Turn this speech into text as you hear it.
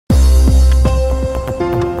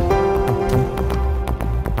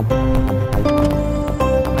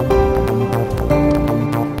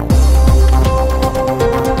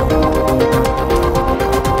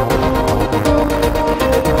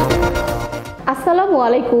আসসালামু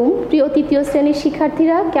আলাইকুম প্রিয় তৃতীয় শ্রেণীর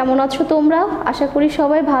শিক্ষার্থীরা, কেমন আছো তোমরা? আশা করি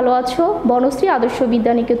সবাই ভালো আছো। বনশ্রী আদর্শ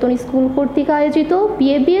বিদ্যানিকেতন স্কুল কর্তৃক আয়োজিত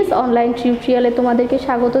বিএবিএস অনলাইন টিউটোরিয়ালে তোমাদেরকে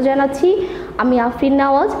স্বাগত জানাচ্ছি। আমি আফরিন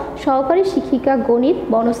নওয়াজ, সহকারী শিক্ষিকা গণিত,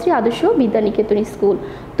 বনশ্রী আদর্শ বিদ্যানিকেতন স্কুল।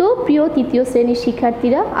 তো প্রিয় তৃতীয় শ্রেণীর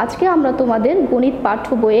শিক্ষার্থীরা, আজকে আমরা তোমাদের গণিত পাঠ্য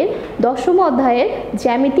বইয়ের 10ম অধ্যায়ের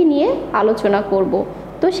জ্যামিতি নিয়ে আলোচনা করব।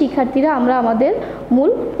 তো শিক্ষার্থীরা, আমরা আমাদের মূল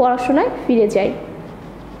পড়াশোনায় ফিরে যাই।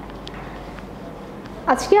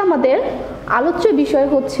 আজকে আমাদের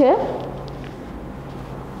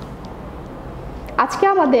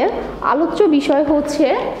আলোচ্য বিষয় হচ্ছে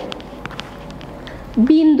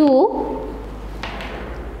বিন্দু,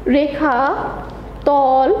 রেখা,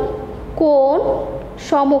 তল, কোণ,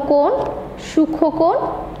 সমকোণ, সূক্ষ্মকোণ,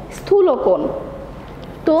 স্থূলকোণ।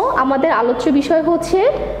 তো আমাদের আলোচ্য বিষয় হচ্ছে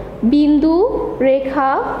বিন্দু,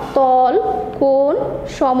 রেখা, তল, কোণ,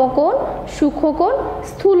 সমকোণ, সূক্ষ্মকোণ,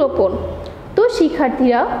 স্থূলকোণ। তো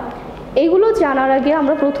শিক্ষার্থীরা, এগুলো জানার আগে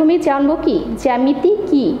আমরা প্রথমেই জানবো কি জ্যামিতি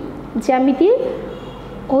কি। জ্যামিতি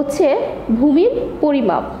হচ্ছে ভূমির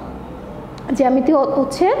পরিমাপ। জ্যামিতি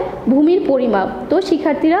হচ্ছে ভূমির পরিমাপ। তো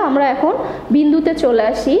শিক্ষার্থীরা, আমরা এখন বিন্দুতে চলে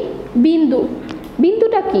আসি।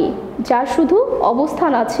 বিন্দুটা কি? যার শুধু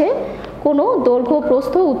অবস্থান আছে, কোনো দৈর্ঘ্য,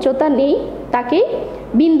 প্রস্থ, উচ্চতা নেই, তাকে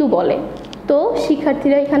বিন্দু বলে। তো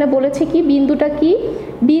শিক্ষার্থীরা, এখানে বলেছে কি বিন্দুটা কি?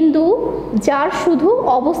 বিন্দু যার শুধু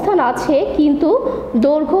অবস্থান আছে কিন্তু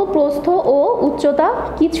দৈর্ঘ্য, প্রস্থ ও উচ্চতা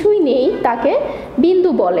কিছুই নেই, তাকে বিন্দু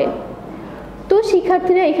বলে। তো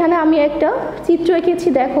শিক্ষার্থীরা, এখানে আমি একটা চিত্র এঁকেছি।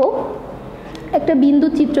 দেখো, একটা বিন্দু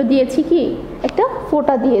চিত্র দিয়েছি, কি একটা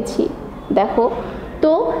ফোঁটা দিয়েছি। দেখো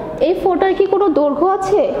তো, এই ফোঁটার কি কোনো দৈর্ঘ্য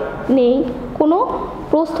আছে? নেই। কোনো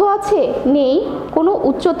প্রস্থ আছে? নেই। কোনো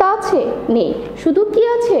উচ্চতা আছে? নেই। শুধু কি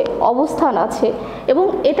আছে? অবস্থান আছে। এবং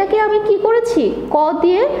এটাকে আমি কি করেছি? ক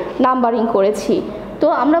দিয়ে নাম্বারিং করেছি। তো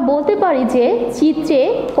আমরা বলতে পারি যে চিত্রে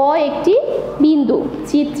ক একটি বিন্দু।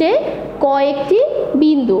 চিত্রে ক একটি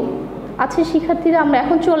বিন্দু। আচ্ছা শিক্ষার্থীরা, আমরা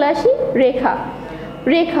এখন চলে আসি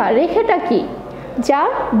রেখাটা কি? যার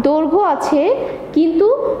দৈর্ঘ্য আছে কিন্তু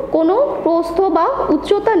কোনো প্রস্থ বা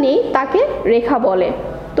উচ্চতা নেই, তাকে রেখা বলে।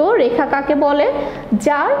 তো রেখা কাকে বলে?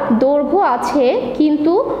 যার দৈর্ঘ্য আছে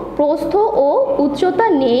কিন্তু প্রস্থ ও উচ্চতা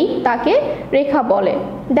নেই, তাকে রেখা বলে।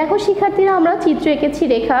 দেখো শিক্ষার্থীরা, আমরা চিত্র এঁকেছি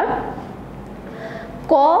রেখার।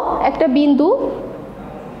 ক একটা বিন্দু,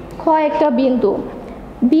 খ একটা বিন্দু।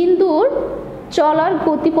 বিন্দুর চলার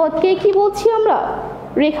গতিপথকে কি বলছি আমরা?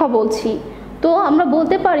 রেখা বলছি। তো আমরা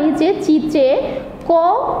বলতে পারি যে চিত্রে ক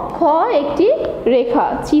খ একটি রেখা।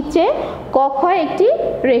 চিত্রে ক খ একটি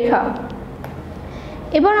রেখা।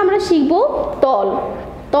 এবার আমরা শিখব তল।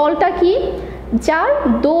 তলটা কি? যার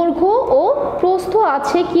দৈর্ঘ্য ও প্রস্থ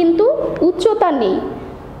আছে কিন্তু উচ্চতা নেই।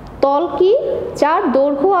 তল কি? যার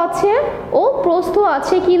দৈর্ঘ্য আছে ও প্রস্থ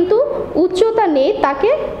আছে কিন্তু উচ্চতা নেই, তাকে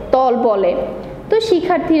তল বলে। তো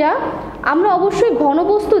শিক্ষার্থীরা, আমরা অবশ্যই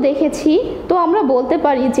ঘনবস্তু দেখেছি। তো আমরা বলতে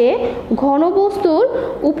পারি যে ঘনবস্তুর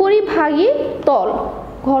উপরিভাগই তল।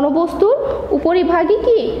 ঘনবস্তুর উপরিভাগই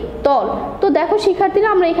কি? তল। তো দেখো শিক্ষার্থীরা,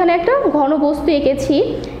 আমরা এখানে একটা ঘনবস্তু এঁকেছি।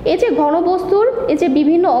 এই যে ঘনবস্তুর এই যে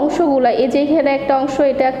বিভিন্ন অংশগুলো, এই যে এখানে একটা অংশ,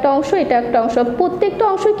 এটা একটা অংশ, এটা একটা অংশ, প্রত্যেকটা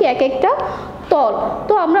অংশ কি এক একটা তল।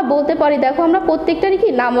 তো আমরা বলতে পারি, দেখো আমরা প্রত্যেকটারই কি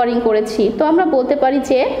নাম্বারিং করেছি। তো আমরা বলতে পারি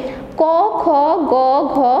যে ক খ গ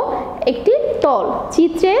ঘ একটি তল।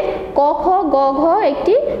 চিত্রে ক খ গ ঘ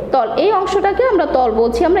একটি তল। এই অংশটাকে আমরা তল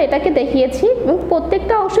বলছি। আমরা এটাকে দেখিয়েছি এবং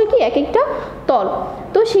প্রত্যেকটা অংশই কি এক একটা তল।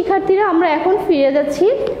 তো শিক্ষার্থীরা, আমরা এখন ফিরে যাচ্ছি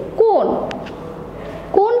কোণ।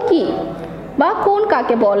 কোণ কি বা কোণ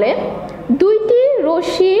কাকে বলে? দুইটি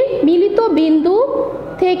রশ্মির মিলিত বিন্দু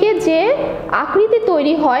থেকে যে আকৃতি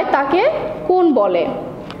তৈরি হয় তাকে কোণ বলে।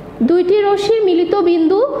 দুইটি রশ্মির মিলিত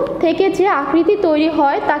বিন্দু থেকে যে আকৃতি তৈরি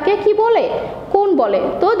হয় তাকে কি বলে? কোণ বলে।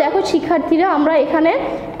 তো দেখো শিক্ষার্থীরা, আমরা এখানে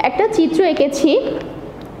একটা চিত্র এঁকেছি।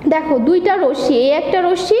 দেখো দুইটা রশ্মি, এই একটা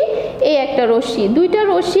রশ্মি, এই একটা রশ্মি। দুইটা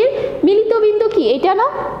রশ্মির মিলিত বিন্দু কি? এটা না?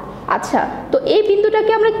 আচ্ছা, তো এই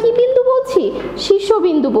বিন্দুটাকে আমরা কি বিন্দু বলছি?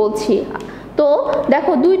 শীর্ষবিন্দু বলছি। তো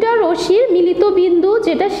দেখো দুইটা রশ্মির মিলিত বিন্দু,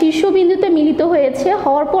 যেটা শীর্ষবিন্দুতে মিলিত হয়েছে,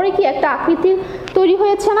 হওয়ার পরে কি একটা আকৃতি তৈরি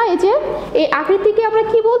হয়েছে না? এই যে এই আকৃতিকে আমরা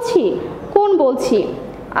কি বলছি? কোণ বলছি।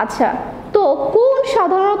 আচ্ছা, তো কোণ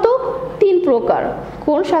সাধারণত তিন প্রকার।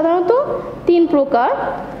 কোণ সাধারণত তিন প্রকার: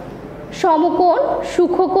 সমকোণ,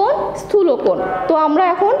 সূক্ষ্মকোণ, স্থূলকোণ। তো আমরা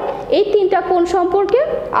এখন এই তিনটা কোণ সম্পর্কে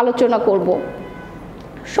আলোচনা করব।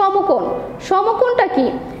 সমকোণ। সমকোণটা কি?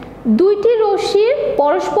 দুইটি রশ্মির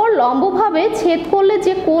পরস্পর লম্বভাবে ছেদ করলে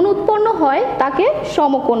যে কোণ উৎপন্ন হয় তাকে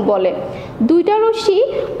সমকোণ বলে। দুইটা রশ্মি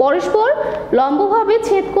পরস্পর লম্বভাবে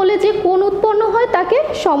ছেদ করলে যে কোণ উৎপন্ন হয় তাকে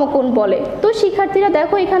সমকোণ বলে। তো শিক্ষার্থীরা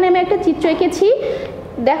দেখো, এখানে আমি একটা চিত্র এঁকেছি।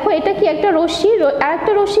 দেখো এটা কি একটা রশ্মি, আর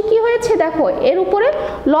একটা রশ্মি কি হয়েছে দেখো এর উপরে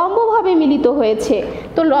লম্বভাবে মিলিত হয়েছে।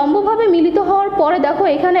 তো লম্বভাবে মিলিত হওয়ার পরে দেখো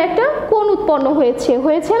এখানে একটা কোণ উৎপন্ন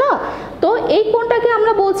হয়েছে না? তো এই কোণটাকে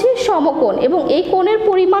আমরা বলছি সমকোণ এবং এই কোণের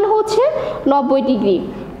পরিমাণ হচ্ছে 90 ডিগ্রি।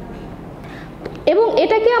 এবং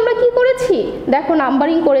এটাকে আমরা কি করেছি দেখো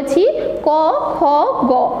নাম্বারিং করেছি ক খ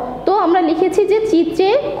গ। তো আমরা লিখেছি যে চিত্রে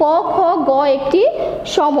ক খ গ একটি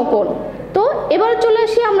সমকোণ। তো এবার চলে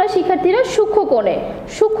আসি আমরা শিক্ষার্থীরা সূক্ষ্মকোণে।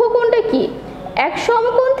 সূক্ষ্মকোণটা কি? এক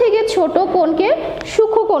সমকোণ থেকে ছোট কোণকে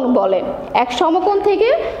সূক্ষ্মকোণ বলে। এক সমকোণ থেকে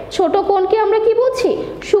ছোট কোণকে আমরা কি বলছি?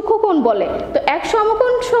 সূক্ষ্মকোণ বলে। তো এক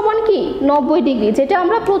সমকোণ সমান কি 90 ডিগ্রি, যেটা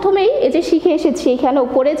আমরা প্রথমেই এই যে শিখে এসেছি এখানে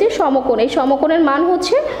উপরে যে সমকোণ, এই সমকোণের মান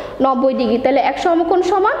হচ্ছে 90 ডিগ্রি। তাহলে এক সমকোণ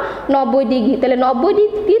সমান 90 ডিগ্রি। তাহলে 90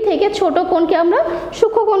 ডিগ্রি থেকে ছোট কোণকে আমরা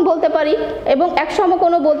সূক্ষ্মকোণ বলতে পারি এবং এক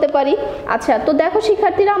সমকোণও বলতে পারি। আচ্ছা, তো দেখো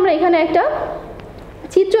শিক্ষার্থীরা আমরা এখানে একটা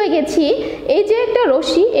চিত্র এঁকেছি। এই যে একটা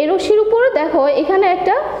রশ্মি, এই রশ্মির উপরে দেখো এখানে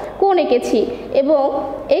একটা কোণ এঁকেছি এবং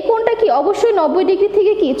এই কোণটা কি অবশ্যই 90 ডিগ্রি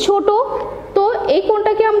থেকে কি ছোট। তো এই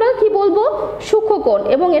কোণটাকে আমরা কি বলবো? সূক্ষ্মকোণ।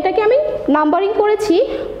 এবং এটাকে আমি নাম্বারিং করেছি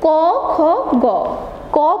ক খ গ।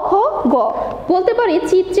 ক খ গ বলতে পারি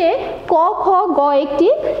চিত্রে ক খ গ একটি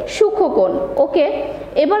সূক্ষ্মকোণ। ওকে,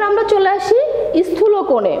 এবার আমরা চলে আসি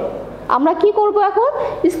স্থূলকোণে। আমরা কি করব এখন?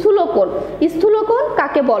 স্থূলকোণ। স্থূলকোণ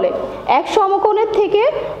কাকে বলে? এক সমকোণের থেকে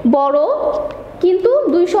বড় কিন্তু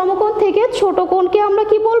দুই সমকোণ থেকে ছোট কোণকে আমরা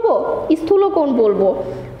কি বলবো? স্থূলকোণ বলবো।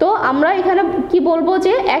 তো আমরা এখানে কি বলবো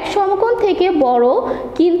যে এক সমকোণ থেকে বড়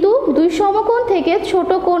কিন্তু দুই সমকোণ থেকে ছোট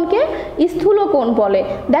কোণকে স্থূলকোণ বলে।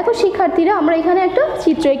 দেখো শিক্ষার্থীরা আমরা এখানে একটা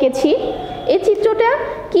চিত্র এঁকেছি। এই চিত্রটা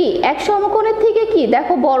কি এক সমকোণের থেকে কি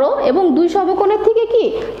দেখো বড় এবং দুই সমকোণের থেকে কি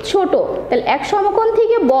ছোট। তাহলে এক সমকোণ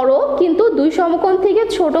থেকে বড় কিন্তু দুই সমকোণ থেকে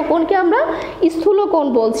ছোট কোণকে আমরা স্থূলকোণ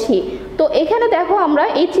বলছি। তো এখানে দেখো আমরা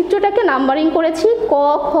এই চিত্রটাকে নাম্বারিং করেছি ক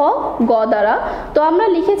খ গ দ্বারা। তো আমরা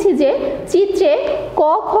লিখেছি যে চিত্রে ক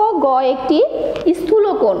খ গ একটি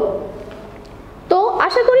স্থূলকোণ। তো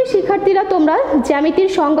আশা করি শিক্ষার্থীরা তোমরা জ্যামিতির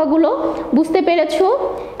সংজ্ঞাগুলো বুঝতে পেরেছো।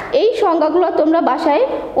 এই সংজ্ঞাগুলো তোমরা বাসায়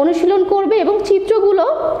অনুশীলন করবে এবং চিত্রগুলো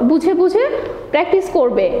বুঝে বুঝে প্র্যাকটিস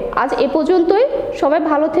করবে। আজ এ পর্যন্তই। সবাই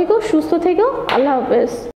ভালো থেকো, সুস্থ থেকো। আল্লাহ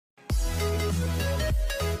হাফেজ।